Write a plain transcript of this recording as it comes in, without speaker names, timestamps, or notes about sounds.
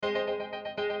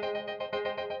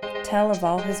Tell of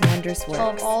all his wondrous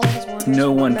works.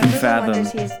 No one can fathom.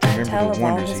 Tell of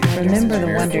all his wonders. Remember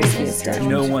the wonders he has done.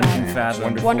 No one can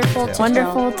fathom. Wonderful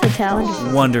to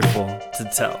tell. Wonderful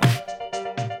to tell.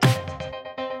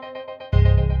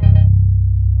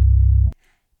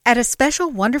 At a special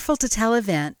Wonderful to Tell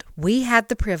event, we had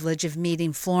the privilege of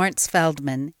meeting Florence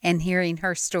Feldman and hearing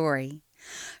her story.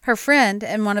 Her friend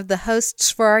and one of the hosts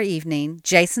for our evening,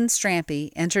 Jason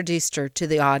Strampy, introduced her to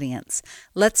the audience.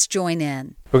 Let's join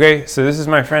in. Okay, so this is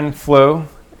my friend Flo.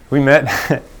 We met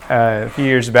a few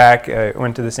years back,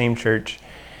 went to the same church,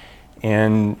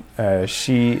 and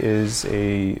she is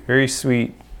a very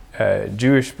sweet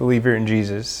Jewish believer in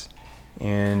Jesus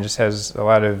and just has a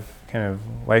lot of kind of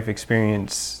life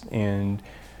experience and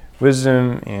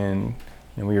wisdom, and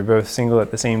we were both single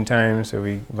at the same time, so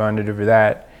we bonded over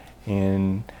that.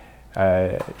 And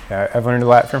I've learned a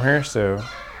lot from her, so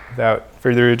without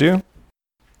further ado.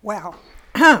 Wow.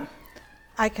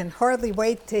 I can hardly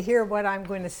wait to hear what I'm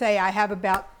going to say. I have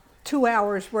about 2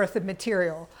 hours worth of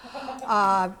material.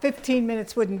 15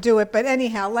 minutes wouldn't do it, but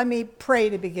anyhow, let me pray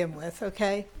to begin with,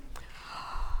 okay?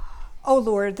 Oh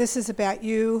Lord, this is about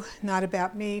you, not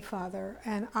about me, Father.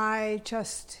 And I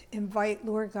just invite,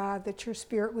 Lord God, that your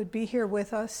Spirit would be here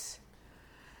with us,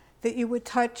 that you would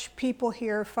touch people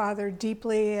here, Father,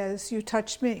 deeply as you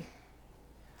touched me.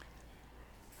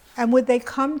 And would they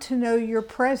come to know your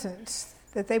presence,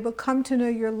 that they would come to know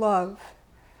your love,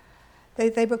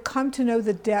 that they would come to know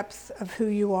the depth of who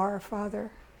you are, Father.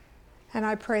 And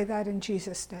I pray that in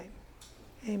Jesus' name.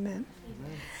 Amen.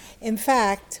 Amen. In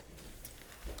fact,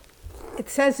 it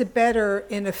says it better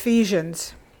in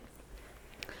Ephesians.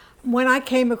 When I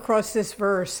came across this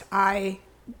verse, I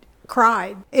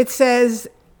cried. It says,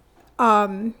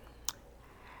 that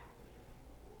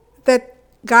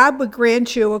God would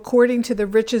grant you, according to the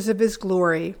riches of his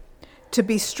glory, to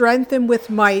be strengthened with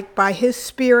might by his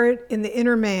Spirit in the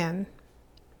inner man,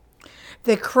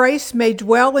 that Christ may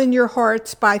dwell in your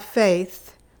hearts by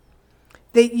faith,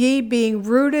 that ye, being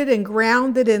rooted and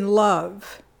grounded in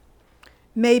love,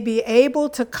 may be able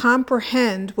to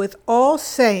comprehend with all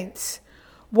saints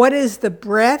what is the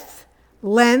breadth,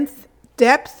 length,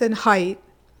 depth, and height,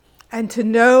 and to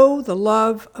know the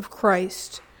love of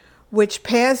Christ, which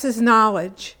passes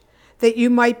knowledge, that you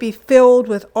might be filled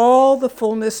with all the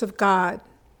fullness of God.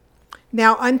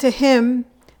 Now unto him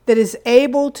that is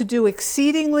able to do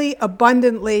exceedingly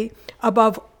abundantly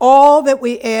above all that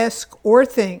we ask or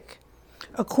think,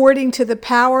 according to the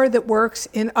power that works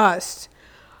in us,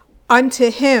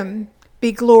 unto him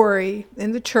be glory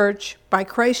in the church by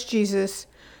Christ Jesus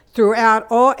throughout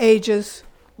all ages,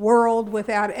 world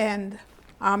without end.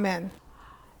 Amen.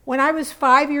 When I was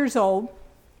 5 years old,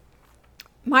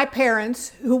 my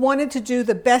parents, who wanted to do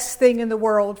the best thing in the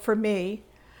world for me,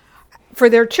 for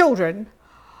their children,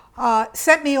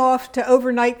 sent me off to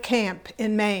overnight camp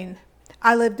in Maine.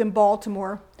 I lived in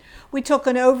Baltimore. We took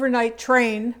an overnight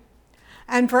train,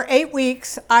 and for 8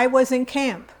 weeks I was in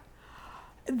camp.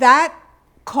 That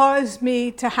caused me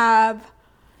to have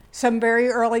some very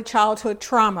early childhood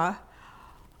trauma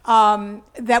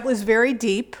that was very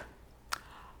deep.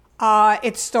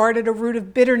 It started a root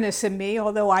of bitterness in me,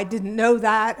 although I didn't know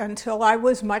that until I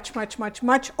was much, much, much,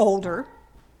 much older.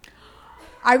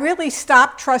 I really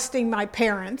stopped trusting my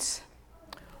parents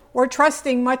or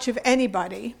trusting much of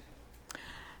anybody.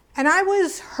 And I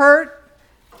was hurt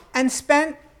and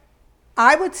spent,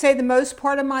 I would say, the most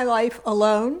part of my life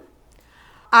alone.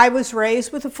 I was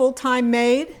raised with a full-time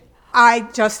maid. I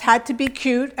just had to be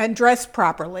cute and dress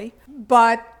properly,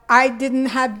 but I didn't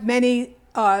have many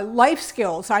life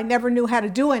skills. I never knew how to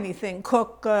do anything,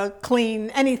 cook, clean,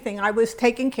 anything. I was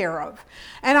taken care of.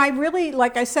 And I really,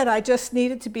 like I said, I just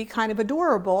needed to be kind of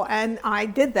adorable, and I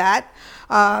did that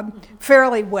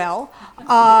fairly well.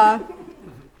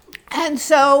 And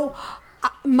so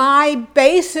my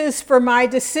basis for my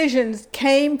decisions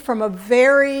came from a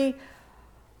very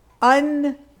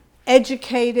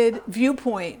uneducated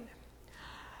viewpoint.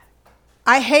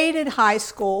 I hated high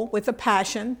school with a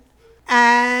passion.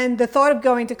 And the thought of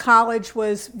going to college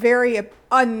was very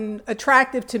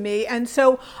unattractive to me. And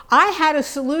so I had a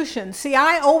solution. See,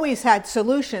 I always had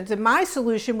solutions, and my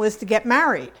solution was to get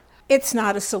married. It's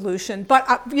not a solution, but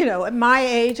at my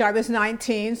age, I was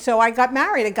 19, so I got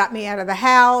married. It got me out of the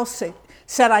house. It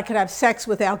said I could have sex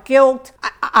without guilt.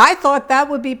 I thought that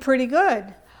would be pretty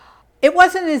good. It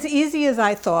wasn't as easy as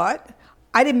I thought.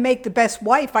 I didn't make the best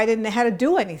wife. I didn't know how to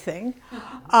do anything.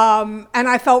 And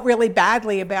I felt really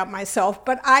badly about myself,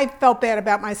 but I felt bad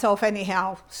about myself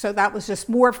anyhow. So that was just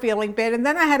more feeling bad. And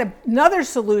then I had another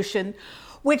solution,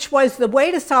 which was the way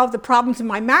to solve the problems in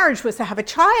my marriage was to have a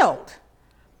child.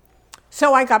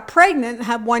 So I got pregnant and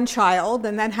had one child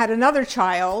and then had another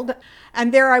child.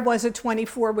 And there I was at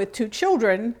 24 with 2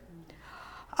 children.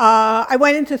 I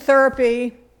went into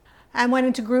therapy and went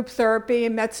into group therapy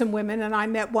and met some women. And I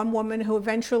met one woman who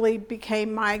eventually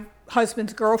became my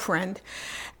husband's girlfriend.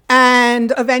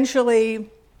 And eventually,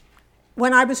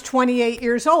 when I was 28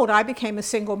 years old, I became a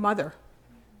single mother.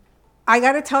 I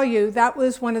got to tell you, that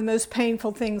was one of the most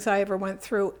painful things I ever went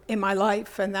through in my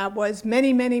life. And that was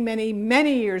many, many, many,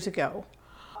 many years ago.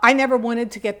 I never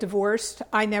wanted to get divorced.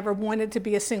 I never wanted to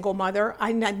be a single mother.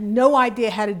 I had no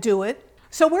idea how to do it.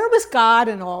 So where was God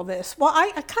in all this? Well,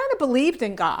 I kind of believed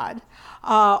in God.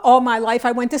 All my life,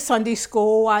 I went to Sunday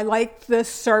school. I liked the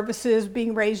services,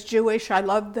 being raised Jewish. I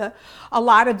loved a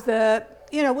lot of the,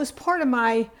 it was part of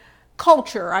my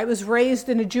culture. I was raised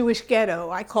in a Jewish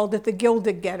ghetto. I called it the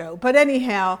Gilded Ghetto. But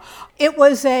anyhow, it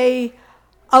was a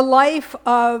life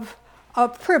of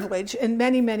privilege in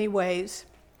many, many ways.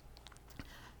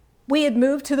 We had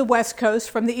moved to the West Coast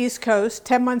from the East Coast.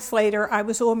 10 months later, I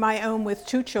was on my own with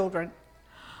 2 children.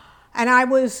 And I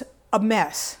was a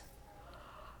mess.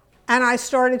 And I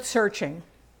started searching.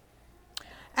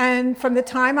 And from the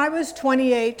time I was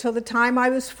 28 till the time I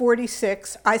was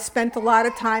 46, I spent a lot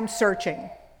of time searching.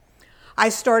 I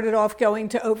started off going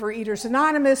to Overeaters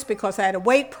Anonymous because I had a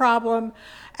weight problem,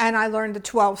 and I learned the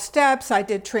 12 steps. I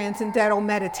did transcendental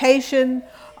meditation.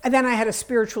 And then I had a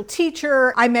spiritual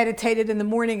teacher. I meditated in the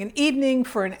morning and evening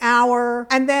for an hour.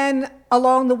 And then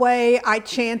along the way, I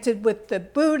chanted with the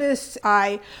Buddhists.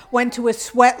 I went to a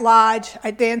sweat lodge.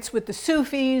 I danced with the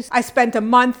Sufis. I spent a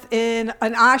month in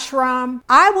an ashram.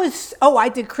 I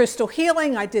did crystal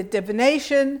healing. I did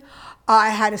divination. I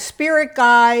had a spirit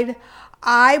guide.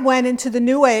 I went into the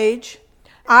New Age.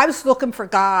 I was looking for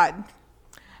God.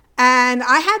 And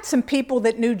I had some people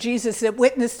that knew Jesus that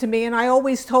witnessed to me, and I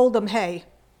always told them, hey,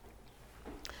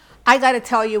 I got to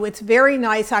tell you, it's very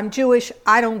nice. I'm Jewish.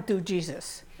 I don't do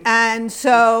Jesus. And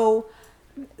so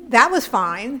that was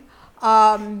fine.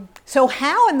 So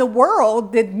how in the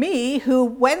world did me, who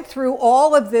went through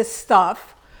all of this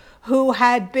stuff, who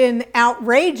had been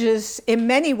outrageous in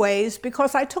many ways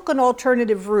because I took an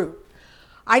alternative route.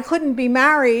 I couldn't be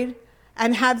married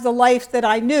and have the life that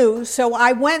I knew, so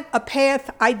I went a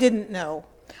path I didn't know.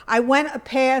 I went a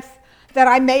path that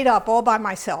I made up all by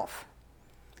myself.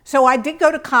 So I did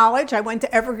go to college. I went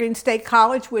to Evergreen State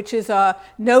College, which is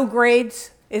no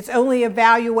grades. It's only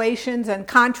evaluations and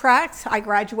contracts. I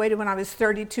graduated when I was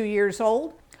 32 years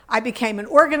old. I became an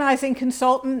organizing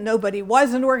consultant. Nobody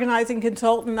was an organizing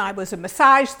consultant. I was a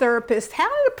massage therapist. How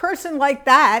did a person like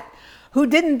that, who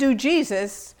didn't do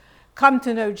Jesus, come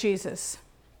to know Jesus?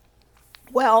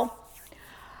 Well,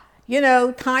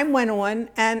 time went on,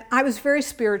 and I was very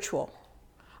spiritual.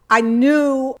 I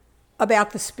knew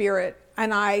about the Spirit,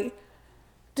 and I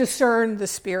discerned the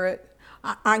Spirit.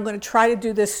 I'm going to try to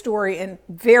do this story in a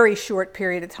very short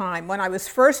period of time. When I was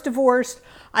first divorced,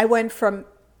 I went from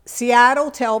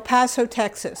Seattle to El Paso,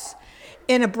 Texas,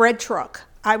 in a bread truck.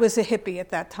 I was a hippie at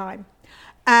that time.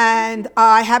 And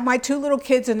I had my 2 little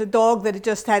kids and a dog that had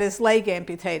just had his leg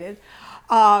amputated.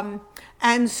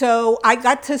 And so I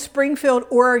got to Springfield,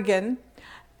 Oregon,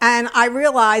 and I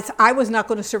realized I was not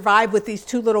going to survive with these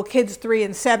 2 little kids, 3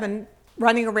 and 7,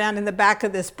 running around in the back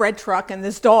of this bread truck and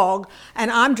this dog,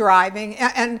 and I'm driving.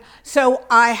 And so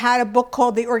I had a book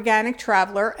called The Organic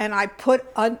Traveler, and I put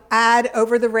an ad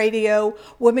over the radio,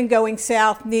 Women Going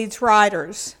South Needs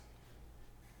Riders.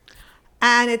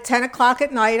 And at 10 o'clock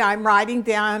at night, I'm riding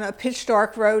down a pitch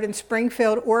dark road in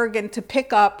Springfield, Oregon to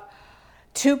pick up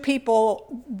 2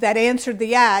 people that answered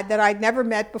the ad that I'd never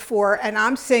met before, and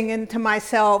I'm singing to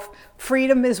myself,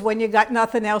 "Freedom is when you got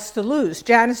nothing else to lose,"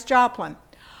 Janis Joplin.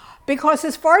 Because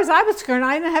as far as I was concerned,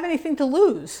 I didn't have anything to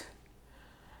lose.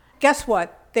 Guess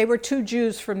what? They were 2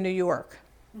 Jews from New York.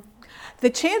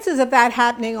 The chances of that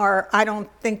happening I don't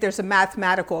think there's a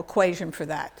mathematical equation for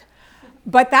that.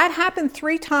 But that happened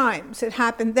 3 times. It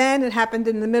happened then, it happened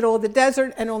in the middle of the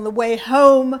desert, and on the way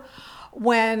home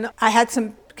when I had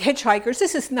some hitchhikers.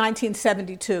 This is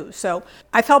 1972, so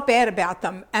I felt bad about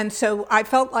them. And so I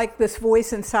felt like this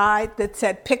voice inside that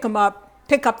said, pick them up.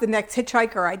 Pick up the next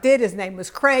hitchhiker. I did. His name was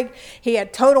Craig. He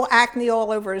had total acne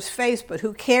all over his face, but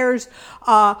who cares?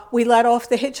 We let off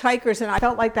the hitchhikers, and I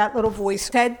felt like that little voice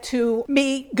said to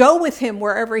me, go with him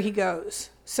wherever he goes.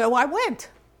 So I went,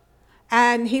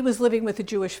 and he was living with a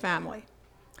Jewish family.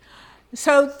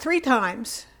 So 3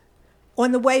 times.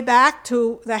 On the way back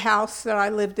to the house that I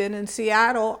lived in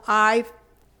Seattle, I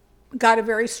got a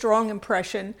very strong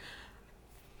impression,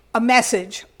 a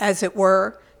message, as it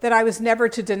were, that I was never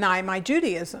to deny my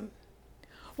Judaism.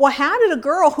 Well, how did a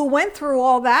girl who went through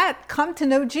all that come to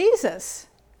know Jesus?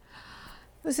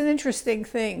 It was an interesting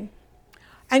thing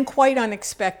and quite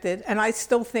unexpected. And I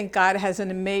still think God has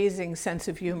an amazing sense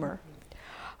of humor.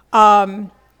 As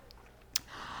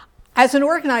an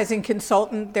organizing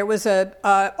consultant, there was an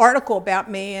article about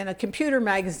me in a computer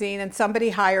magazine, and somebody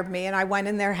hired me, and I went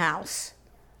in their house.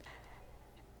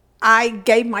 I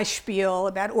gave my spiel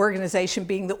about organization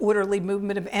being the orderly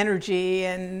movement of energy,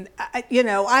 and I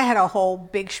had a whole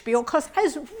big spiel because I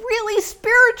was really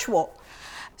spiritual.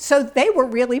 So they were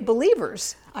really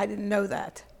believers. I didn't know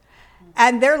that.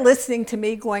 And they're listening to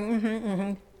me going, mm-hmm,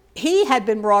 mm-hmm. He had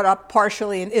been brought up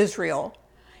partially in Israel.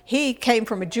 He came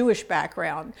from a Jewish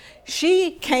background.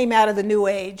 She came out of the New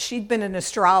Age. She'd been an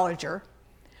astrologer.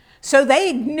 So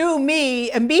they knew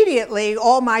me immediately,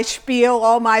 all my spiel,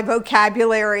 all my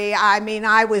vocabulary. I mean,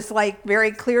 I was like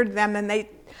very clear to them. And they,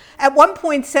 at one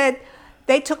point said,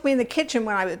 they took me in the kitchen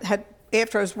when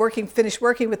after I was finished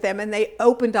working with them, and they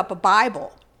opened up a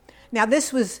Bible. Now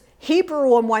this was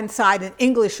Hebrew on one side and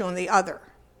English on the other,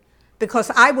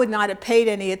 because I would not have paid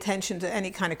any attention to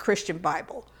any kind of Christian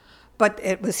Bible. But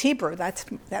it was Hebrew,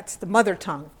 that's the mother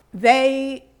tongue.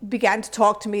 They began to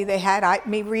talk to me. They had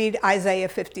me read Isaiah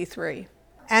 53.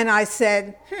 And I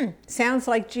said, sounds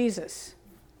like Jesus.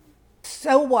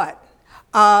 So what?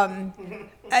 I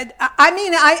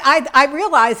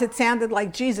realized it sounded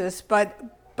like Jesus, but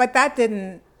that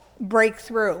didn't break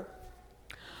through.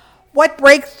 What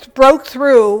broke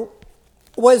through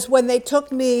was when they took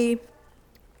me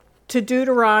to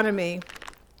Deuteronomy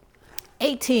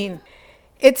 18.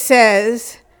 It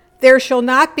says, "There shall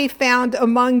not be found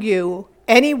among you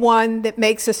anyone that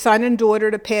makes a son and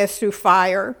daughter to pass through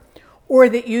fire, or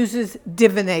that uses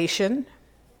divination,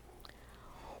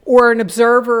 or an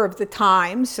observer of the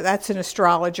times," so that's an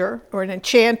astrologer, or an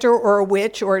enchanter, or a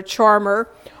witch, or a charmer,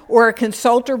 or a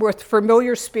consulter with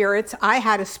familiar spirits. I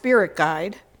had a spirit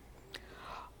guide.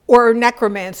 Or a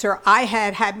necromancer. I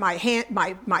had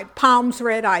my palms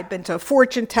read. I'd been to a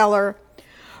fortune teller.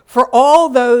 For all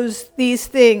these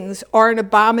things are an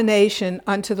abomination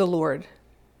unto the Lord.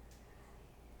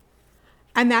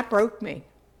 And that broke me.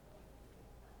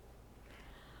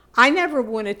 I never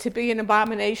wanted to be an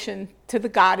abomination to the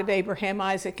God of Abraham,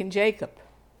 Isaac, and Jacob.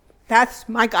 That's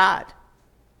my God.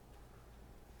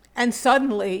 And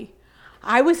suddenly,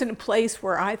 I was in a place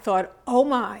where I thought, oh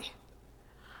my,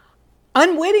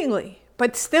 unwittingly,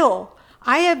 but still,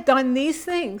 I have done these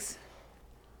things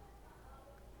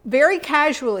very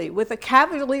casually with a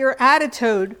cavalier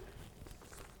attitude,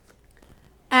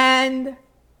 and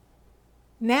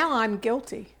now I'm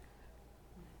guilty.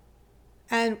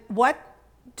 And what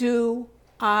do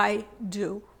I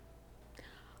do?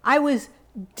 I was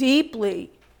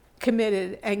deeply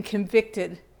committed and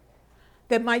convicted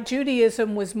that my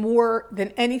Judaism was more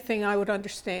than anything I would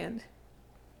understand.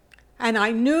 And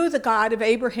I knew the God of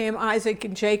Abraham, Isaac,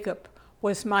 and Jacob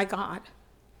was my God.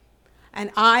 And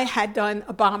I had done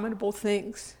abominable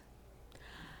things.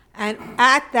 And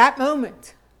at that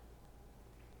moment,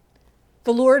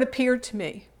 the Lord appeared to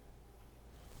me.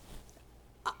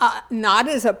 Not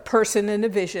as a person in a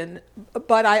vision,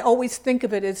 but I always think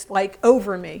of it as like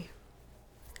over me.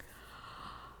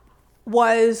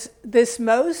 Was this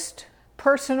most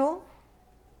personal,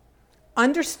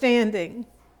 understanding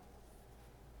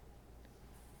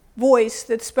voice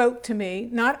that spoke to me,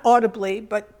 not audibly,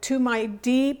 but to my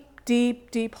deep, deep,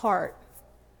 deep heart,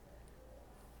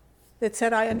 that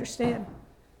said, I understand.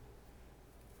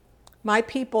 My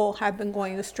people have been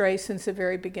going astray since the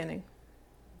very beginning.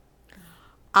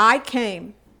 I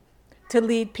came to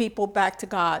lead people back to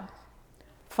God.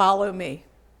 Follow me.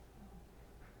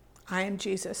 I am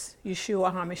Jesus,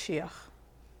 Yeshua HaMashiach.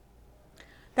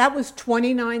 That was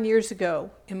 29 years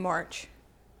ago in March.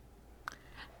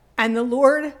 And the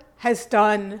Lord has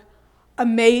done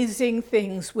amazing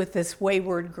things with this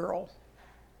wayward girl.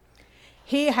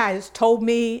 He has told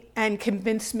me and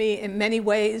convinced me in many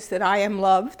ways that I am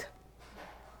loved,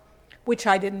 which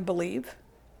I didn't believe.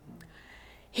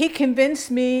 He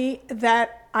convinced me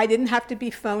that I didn't have to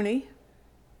be phony.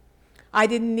 I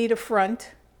didn't need a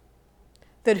front.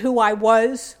 That who I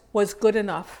was good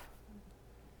enough.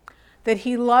 That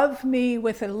he loved me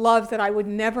with a love that I would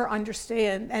never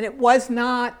understand. And it was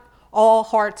not all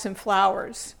hearts and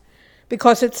flowers.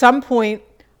 Because at some point,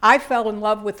 I fell in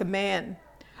love with a man.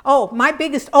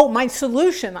 My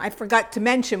solution, I forgot to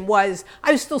mention, was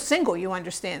I was still single, you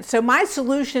understand. So my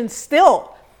solution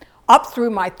still, up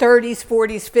through my 30s,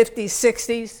 40s,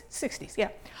 50s, 60s,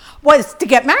 was to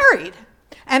get married.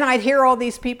 And I'd hear all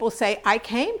these people say, I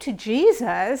came to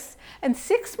Jesus, and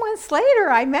 6 months later,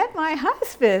 I met my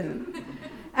husband.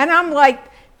 And I'm like,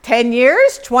 10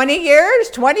 years, 20 years,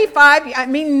 25,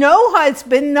 no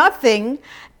husband, nothing.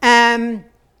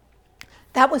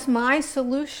 That was my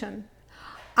solution.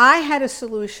 I had a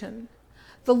solution.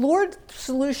 The Lord's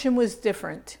solution was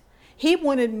different. He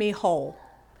wanted me whole.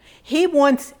 He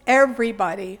wants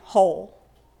everybody whole.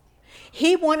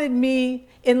 He wanted me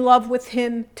in love with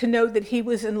him to know that he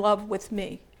was in love with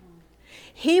me.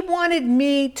 He wanted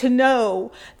me to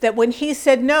know that when he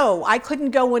said no, I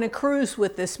couldn't go on a cruise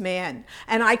with this man,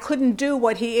 and I couldn't do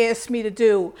what he asked me to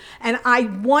do. And I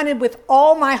wanted with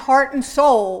all my heart and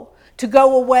soul to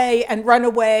go away and run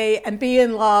away and be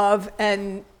in love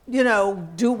and,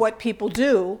 do what people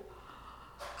do.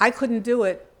 I couldn't do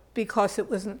it because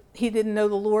he didn't know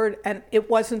the Lord, and it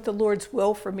wasn't the Lord's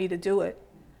will for me to do it.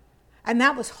 And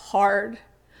that was hard.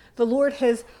 The Lord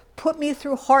has put me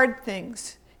through hard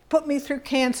things. Put me through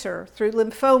cancer, through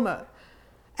lymphoma.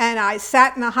 And I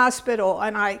sat in the hospital,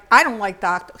 and I don't like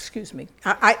doctors, excuse me.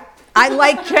 I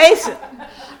like Jason,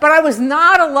 but I was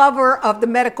not a lover of the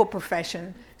medical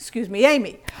profession. Excuse me,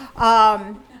 Amy.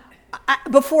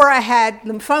 Before I had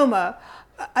lymphoma,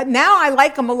 now I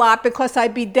like them a lot because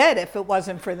I'd be dead if it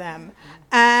wasn't for them.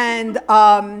 And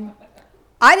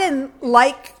I didn't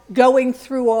like going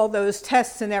through all those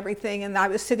tests and everything, and I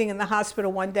was sitting in the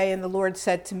hospital one day, and the Lord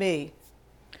said to me,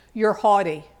 "You're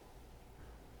haughty."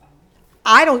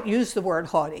 I don't use the word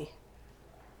haughty.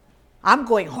 I'm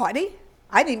going, haughty?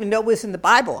 I didn't even know it was in the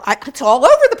Bible. It's all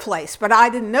over the place, but I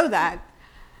didn't know that.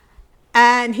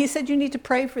 And he said, you need to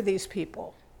pray for these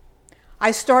people. I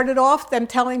started off them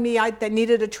telling me they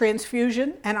needed a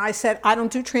transfusion, and I said, I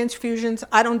don't do transfusions.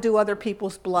 I don't do other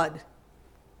people's blood.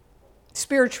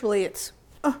 Spiritually, it's,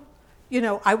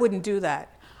 I wouldn't do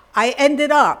that. I ended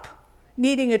up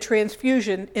needing a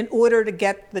transfusion in order to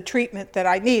get the treatment that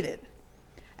I needed.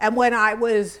 And when I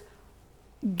was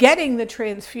getting the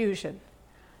transfusion,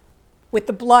 with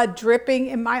the blood dripping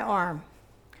in my arm,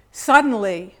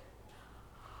 suddenly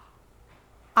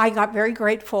I got very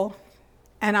grateful,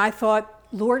 and I thought,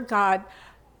 Lord God,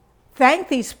 thank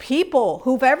these people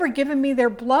who've ever given me their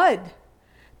blood,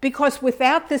 because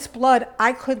without this blood,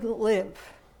 I couldn't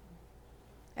live.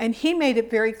 And he made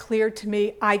it very clear to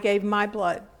me, I gave my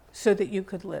blood so that you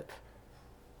could live.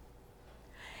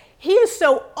 He is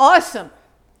so awesome.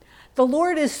 The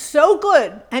Lord is so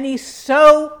good, and he's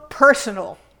so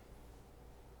personal.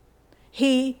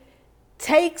 He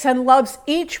takes and loves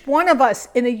each one of us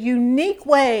in a unique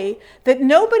way that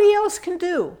nobody else can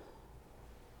do.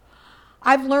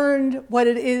 I've learned what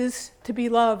it is to be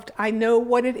loved. I know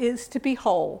what it is to be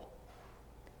whole.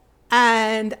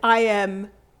 And I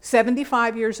am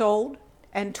 75 years old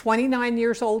and 29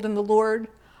 years old in the Lord.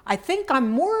 I think I'm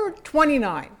more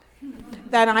 29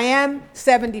 than I am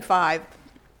 75.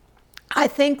 I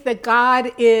think that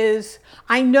God is,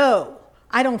 I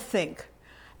don't think.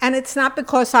 And it's not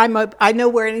because I know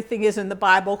where anything is in the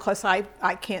Bible, because I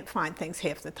can't find things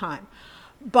half the time.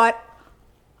 But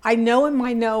I know in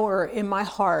my knower, in my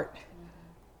heart,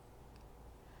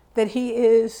 that he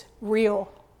is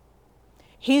real.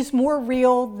 He's more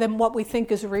real than what we think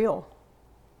is real.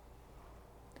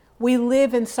 We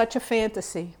live in such a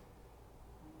fantasy,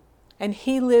 and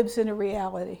he lives in a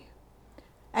reality.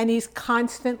 And he's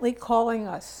constantly calling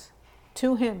us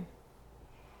to him.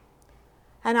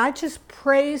 And I just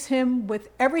praise him with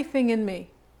everything in me.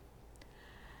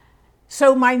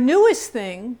 So my newest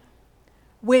thing,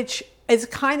 which is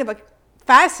kind of a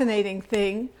fascinating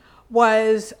thing,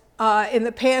 was in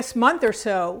the past month or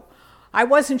so, I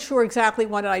wasn't sure exactly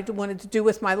what I wanted to do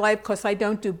with my life, because I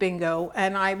don't do bingo,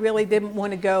 and I really didn't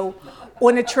want to go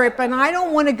on a trip, and I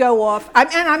don't want to go off, and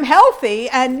I'm healthy,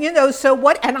 and so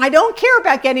what, and I don't care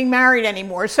about getting married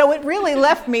anymore, so it really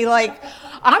left me like,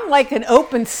 I'm like an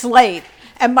open slate,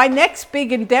 and my next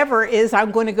big endeavor is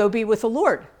I'm going to go be with the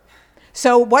Lord.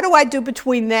 So what do I do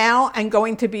between now and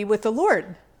going to be with the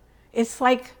Lord? It's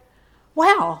like,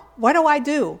 wow, what do I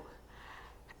do?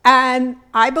 And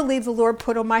I believe the Lord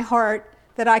put on my heart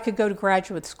that I could go to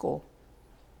graduate school.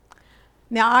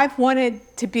 Now, I've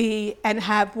wanted to be and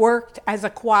have worked as a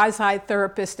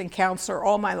quasi-therapist and counselor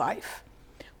all my life,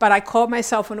 but I called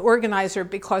myself an organizer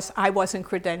because I wasn't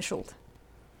credentialed.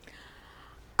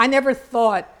 I never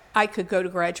thought I could go to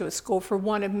graduate school for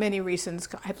one of many reasons.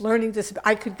 I have learning disability.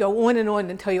 I could go on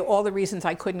and tell you all the reasons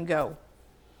I couldn't go.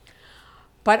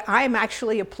 But I'm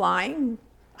actually applying.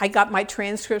 I got my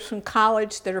transcripts from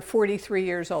college that are 43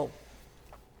 years old.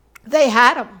 They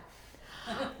had them.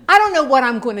 I don't know what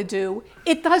I'm going to do.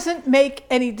 It doesn't make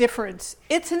any difference.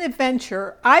 It's an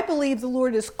adventure. I believe the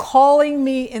Lord is calling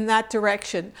me in that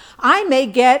direction. I may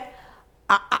get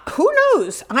who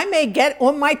knows? I may get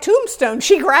on my tombstone,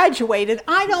 she graduated.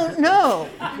 I don't know.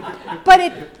 But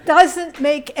it doesn't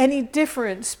make any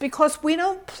difference because we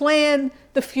don't plan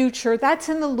the future. That's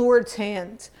in the Lord's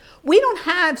hands. We don't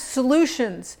have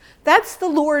solutions. That's the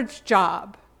Lord's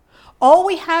job. All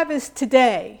we have is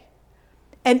today.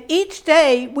 And each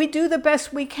day we do the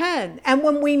best we can. And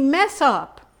when we mess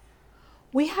up,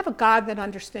 we have a God that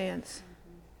understands.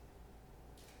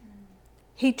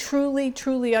 He truly,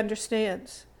 truly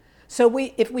understands. So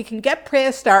if we can get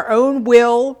past our own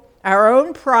will, our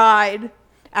own pride,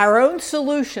 our own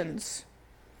solutions,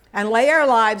 and lay our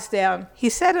lives down, he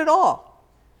said it all.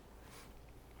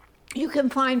 You can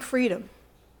find freedom.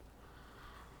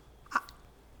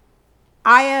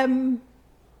 I am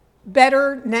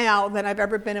better now than I've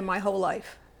ever been in my whole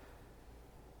life.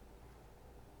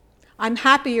 I'm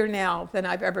happier now than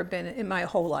I've ever been in my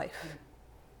whole life.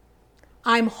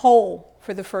 I'm whole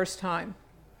for the first time.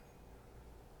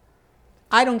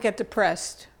 I don't get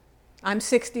depressed. I'm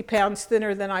 60 pounds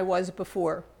thinner than I was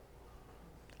before.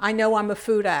 I know I'm a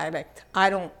food addict. I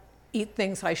don't eat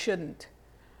things I shouldn't.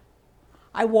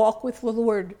 I walk with the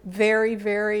Lord very,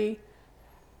 very,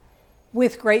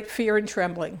 with great fear and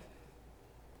trembling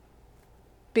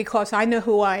because I know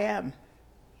who I am.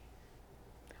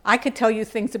 I could tell you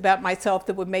things about myself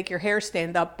that would make your hair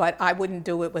stand up, but I wouldn't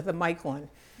do it with a mic on.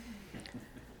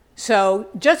 So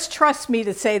just trust me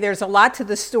to say there's a lot to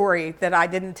the story that I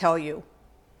didn't tell you.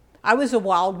 I was a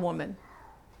wild woman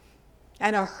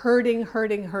and a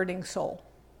hurting soul.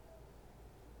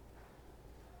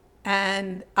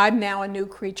 And I'm now a new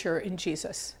creature in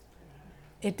Jesus.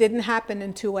 It didn't happen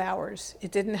in 2 hours.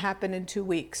 It didn't happen in 2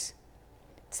 weeks.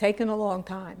 It's taken a long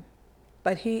time,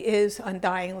 but he is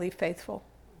undyingly faithful.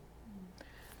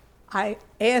 I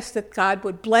ask that God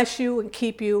would bless you and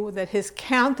keep you, that his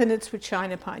countenance would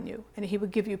shine upon you, and he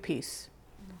would give you peace.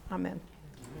 Amen.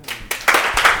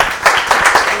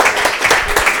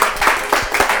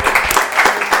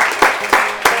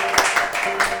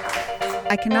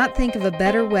 I cannot think of a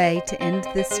better way to end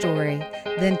this story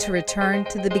than to return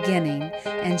to the beginning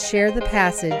and share the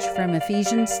passage from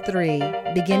Ephesians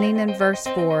 3, beginning in verse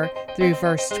 4 through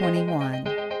verse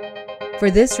 21. For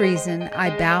this reason,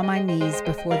 I bow my knees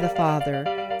before the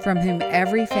Father, from whom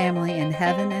every family in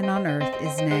heaven and on earth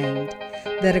is named,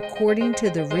 that according to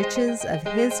the riches of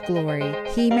his glory,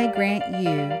 he may grant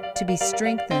you to be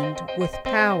strengthened with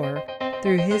power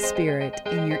through his Spirit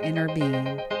in your inner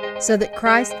being, so that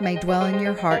Christ may dwell in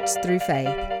your hearts through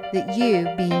faith, that you,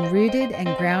 being rooted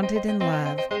and grounded in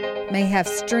love, may have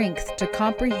strength to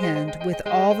comprehend with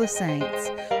all the saints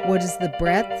what is the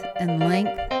breadth and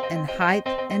length and height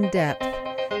and depth,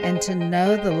 and to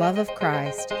know the love of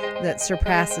Christ that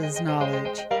surpasses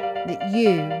knowledge, that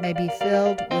you may be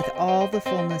filled with all the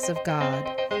fullness of God.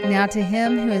 Now to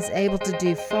him who is able to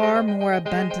do far more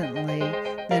abundantly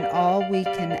than all we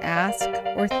can ask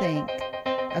or think,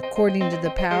 according to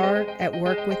the power at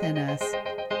work within us,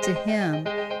 to him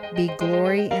be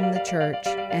glory in the church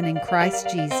and in Christ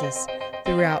Jesus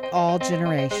throughout all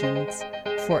generations,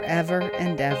 forever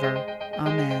and ever.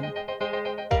 Amen.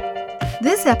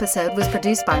 This episode was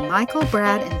produced by Michael,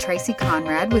 Brad, and Tracy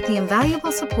Conrad with the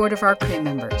invaluable support of our crew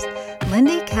members,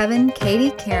 Lindy, Kevin,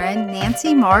 Katie, Karen,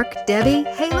 Nancy, Mark, Debbie,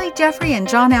 Haley, Jeffrey, and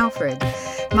John Alfred.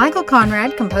 Michael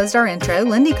Conrad composed our intro,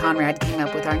 Lindy Conrad came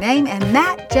up with our name, and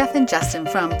Matt, Jeff, and Justin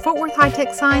from Fort Worth High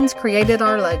Tech Signs created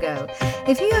our logo.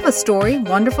 If you have a story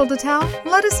wonderful to tell,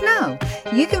 let us know.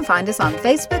 You can find us on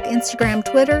Facebook, Instagram,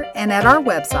 Twitter, and at our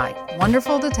website,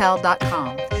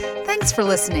 wonderfultotell.com. Thanks for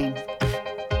listening.